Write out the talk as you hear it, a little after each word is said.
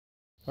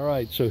All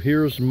right, so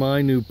here's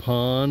my new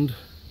pond.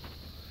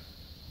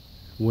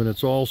 When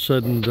it's all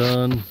said and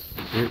done,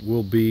 it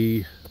will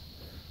be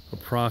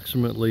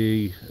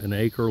approximately an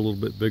acre, a little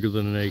bit bigger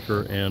than an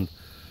acre, and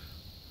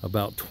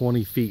about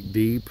 20 feet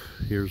deep.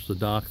 Here's the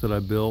dock that I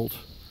built.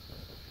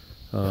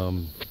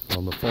 On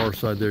the far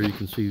side there, you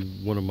can see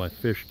one of my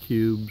fish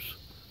cubes.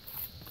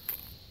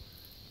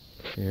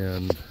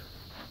 And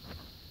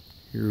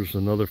here's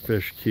another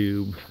fish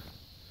cube.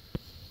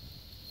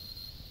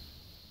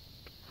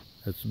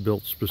 It's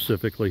built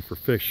specifically for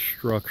fish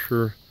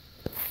structure.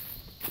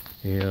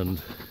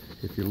 And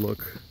if you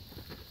look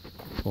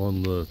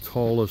on the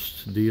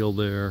tallest deal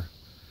there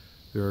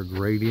are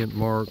gradient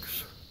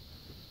marks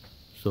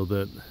so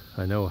that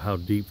I know how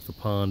deep the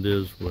pond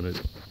is when it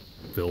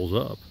fills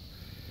up.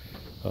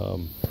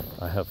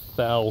 I have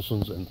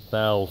thousands and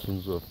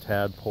thousands of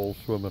tadpoles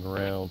swimming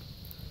around.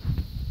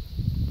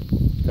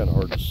 It's kind of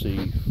hard to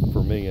see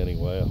for me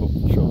anyway. I hope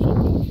it shows up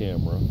on the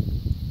camera.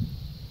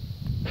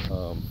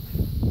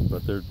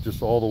 But they're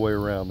just all the way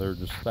around. There are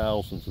just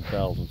thousands and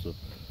thousands of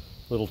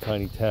little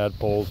tiny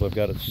tadpoles. I've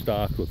got it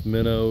stocked with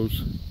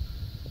minnows,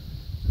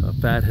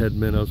 fathead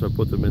minnows. I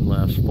put them in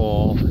last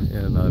fall,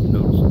 and I've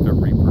noticed that they're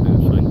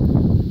reproducing.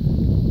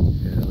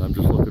 And I'm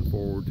just looking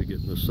forward to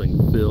getting this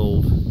thing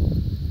filled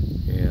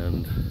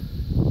and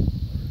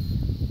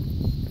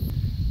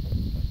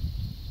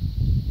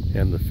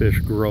the fish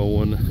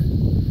growing.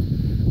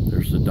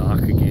 There's the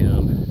dock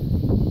again.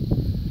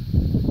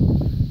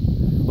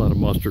 A lot of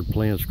mustard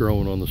plants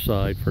growing on the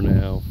side for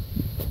now.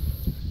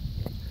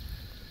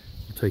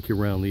 I'll take you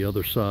around the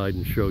other side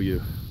and show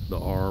you the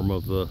arm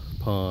of the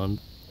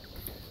pond.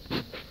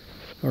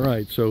 All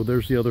right, so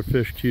there's the other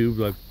fish cubes.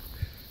 I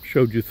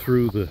showed you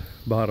through the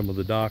bottom of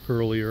the dock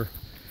earlier,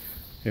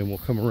 and we'll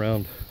come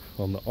around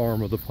on the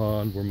arm of the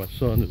pond where my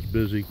son is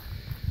busy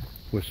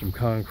with some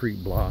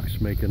concrete blocks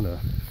making a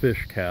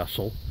fish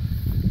castle.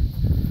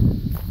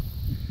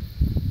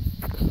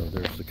 So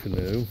there's the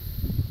canoe.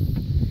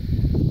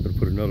 I'm gonna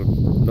put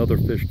another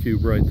fish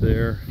cube right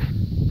there.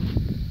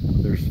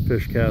 There's the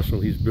fish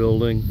castle he's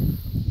building.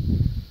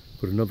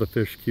 Put another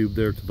fish cube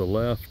there to the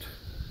left.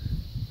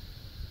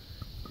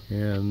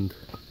 And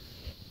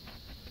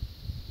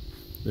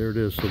there it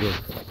is. So the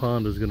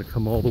pond is going to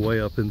come all the way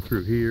up in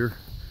through here.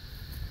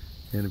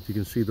 And if you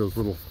can see those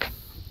little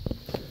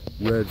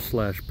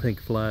red/pink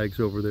flags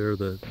over there,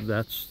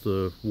 that's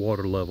the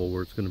water level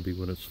where it's going to be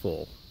when it's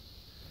full.